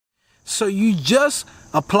So you just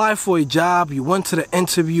applied for a job, you went to the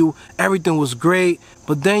interview, everything was great,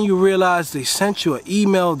 but then you realize they sent you an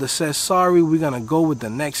email that says, sorry, we're gonna go with the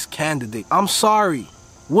next candidate. I'm sorry.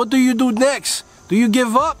 What do you do next? Do you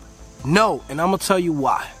give up? No, and I'm gonna tell you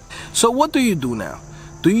why. So what do you do now?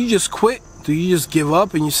 Do you just quit? Do you just give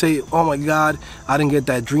up and you say, oh my God, I didn't get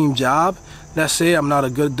that dream job? That's it, I'm not a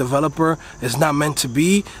good developer, it's not meant to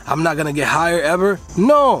be, I'm not gonna get hired ever?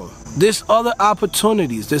 No, there's other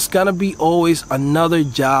opportunities. There's gonna be always another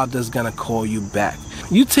job that's gonna call you back.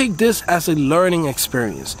 You take this as a learning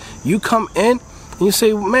experience. You come in and you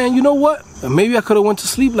say, man, you know what? Maybe I could have went to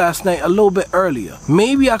sleep last night a little bit earlier.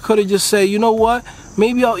 Maybe I could have just said, you know what?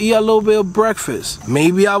 Maybe I'll eat a little bit of breakfast.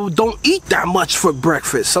 Maybe I don't eat that much for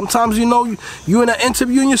breakfast. Sometimes, you know, you're in an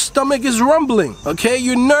interview and your stomach is rumbling, okay?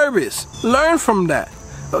 You're nervous. Learn from that,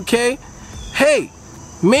 okay? Hey,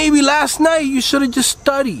 maybe last night you should have just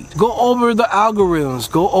studied. Go over the algorithms.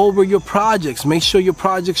 Go over your projects. Make sure your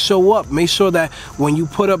projects show up. Make sure that when you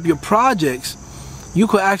put up your projects, you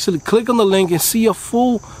could actually click on the link and see a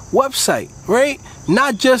full website, right?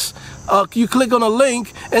 Not just you click on a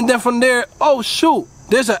link and then from there, oh shoot,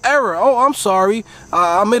 there's an error. Oh, I'm sorry,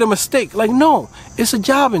 I made a mistake. Like, no, it's a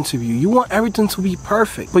job interview. You want everything to be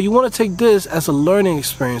perfect, but you want to take this as a learning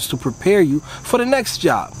experience to prepare you for the next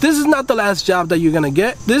job. This is not the last job that you're gonna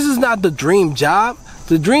get. This is not the dream job.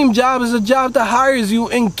 The dream job is a job that hires you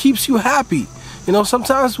and keeps you happy. You know,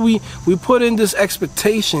 sometimes we put in these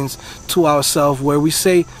expectations to ourselves where we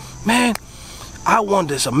say, man, I want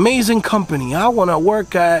this amazing company. I want to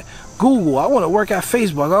work at Google. I want to work at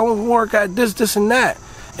Facebook. I want to work at this, and that.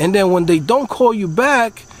 And then when they don't call you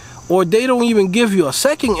back or they don't even give you a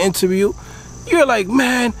second interview, you're like,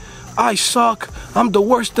 man, I suck. I'm the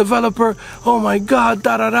worst developer. Oh my God,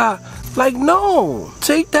 da-da-da. Like, no,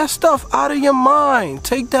 take that stuff out of your mind.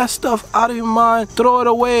 Take that stuff out of your mind. Throw it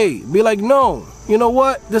away. Be like, no, you know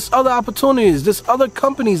what? There's other opportunities. There's other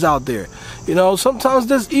companies out there. You know, sometimes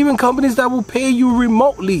there's even companies that will pay you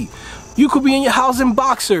remotely. You could be in your house in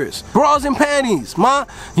boxers, bras and panties, ma.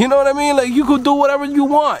 You know what I mean? Like, you could do whatever you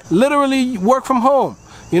want. Literally work from home.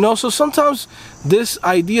 You know, so sometimes this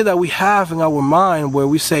idea that we have in our mind where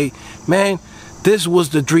we say, man, this was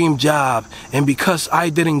the dream job, and because I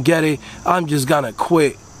didn't get it, I'm just gonna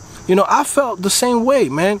quit. You know, I felt the same way,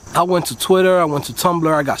 man. I went to Twitter, I went to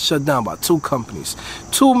Tumblr, I got shut down by 2 companies.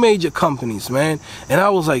 2 major companies, man. And I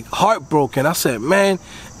was like heartbroken. I said, man,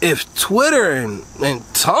 if Twitter and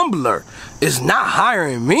Tumblr is not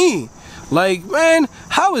hiring me, like, man,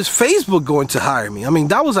 how is Facebook going to hire me? I mean,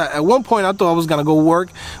 that was at one point I thought I was gonna go work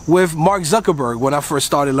with Mark Zuckerberg when I first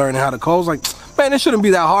started learning how to code. I was like, man, it shouldn't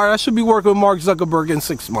be that hard. I should be working with Mark Zuckerberg in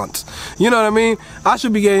 6 months. You know what I mean? I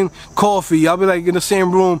should be getting coffee. I'll be like in the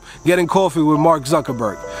same room getting coffee with Mark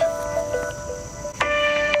Zuckerberg.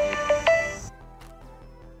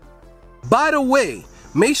 By the way,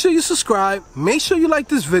 make sure you subscribe, make sure you like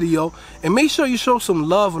this video, and make sure you show some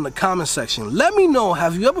love in the comment section. Let me know,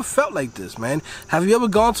 have you ever felt like this, man? Have you ever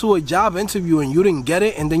gone to a job interview and you didn't get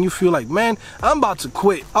it, and then you feel like, man, I'm about to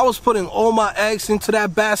quit. I was putting all my eggs into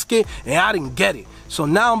that basket and I didn't get it. So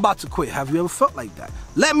now I'm about to quit. Have you ever felt like that?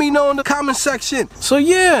 Let me know in the comment section. So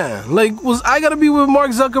yeah, like, was I gonna be with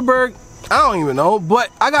Mark Zuckerberg? I don't even know, but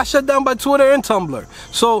I got shut down by Twitter and Tumblr.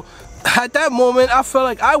 So at that moment, I felt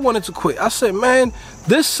like I wanted to quit. I said, man,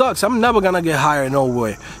 this sucks. I'm never gonna get hired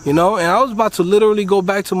nowhere, you know? And I was about to literally go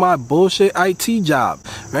back to my bullshit IT job,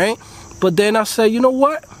 right? But then I said, you know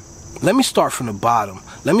what? Let me start from the bottom.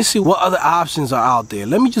 Let me see what other options are out there.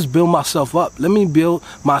 Let me just build myself up. Let me build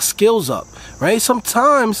my skills up, right?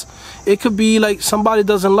 Sometimes it could be like somebody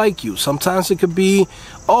doesn't like you. Sometimes it could be,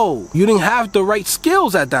 oh, you didn't have the right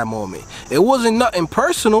skills at that moment. It wasn't nothing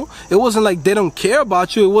personal. It wasn't like they don't care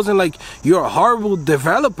about you. It wasn't like you're a horrible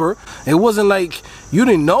developer. It wasn't like you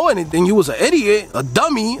didn't know anything. You was an idiot, a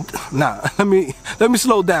dummy. Nah, let me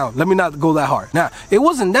slow down. Let me not go that hard. Nah, it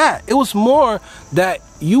wasn't that. It was more that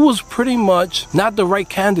you was pretty much not the right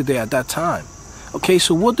candidate at that time. Okay,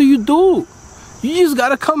 so what do? You just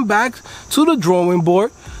gotta come back to the drawing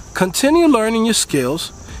board, continue learning your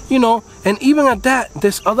skills, you know, and even at that,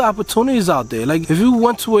 there's other opportunities out there. Like if you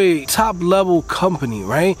went to a top level company,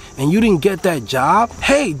 right, and you didn't get that job,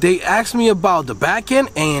 hey, they asked me about the back end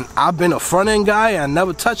and I've been a front end guy, I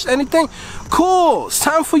never touched anything. Cool, it's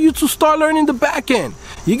time for you to start learning the back end.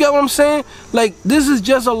 You get what I'm saying? Like, this is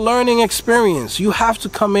just a learning experience. You have to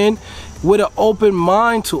come in with an open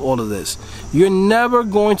mind to all of this. You're never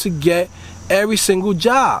going to get every single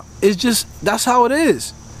job. It's just, that's how it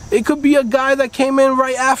is. It could be a guy that came in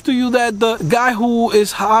right after you that the guy who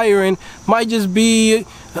is hiring might just be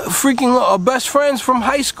freaking best friends from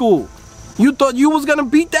high school. You thought you was gonna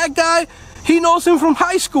beat that guy? He knows him from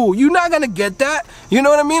high school. You're not gonna get that. You know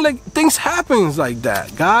what I mean? Like, things happens like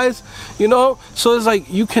that, guys. You know? So it's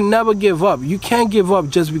like, you can never give up. You can't give up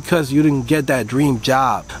just because you didn't get that dream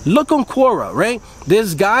job. Look on Quora, right?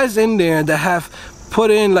 There's guys in there that have put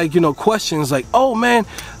in, like, you know, questions like, oh man,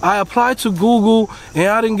 I applied to Google and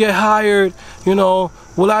I didn't get hired. You know,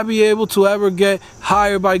 will I be able to ever get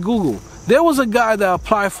hired by Google? There was a guy that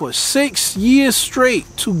applied for 6 years straight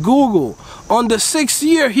to Google. On the 6th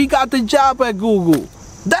year, he got the job at Google.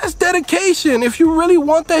 That's dedication. If you really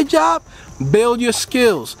want that job, build your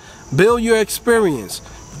skills, build your experience,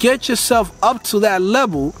 get yourself up to that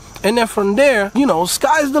level, and then from there, you know,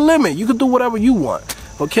 sky's the limit. You can do whatever you want.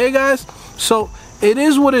 Okay, guys? So it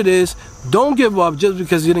is what it is. Don't give up just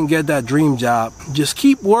because you didn't get that dream job. Just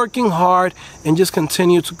keep working hard and just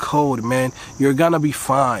continue to code, man. You're gonna be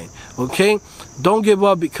fine, okay? Don't give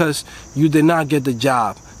up because you did not get the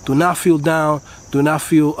job. Do not feel down. Do not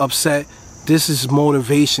feel upset. This is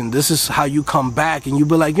motivation. This is how you come back and you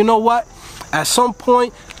be like, you know what? At some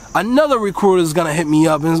point, another recruiter is gonna hit me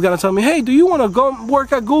up and is gonna tell me, hey, do you wanna go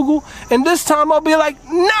work at Google? And this time I'll be like,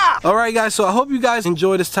 nah! Alright guys, so I hope you guys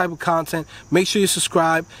enjoy this type of content. Make sure you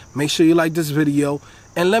subscribe, make sure you like this video,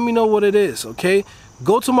 and let me know what it is, okay?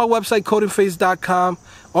 Go to my website, CodingPhase.com.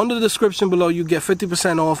 On the description below, you get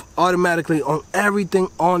 50% off automatically on everything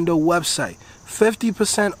on the website.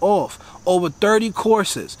 50% off. Over 30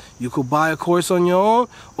 courses. You could buy a course on your own,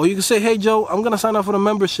 or you can say, hey Joe, I'm gonna sign up for the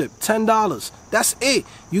membership. $10. That's it.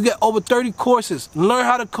 You get over 30 courses. Learn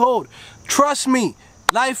how to code. Trust me,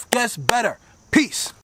 life gets better. Peace.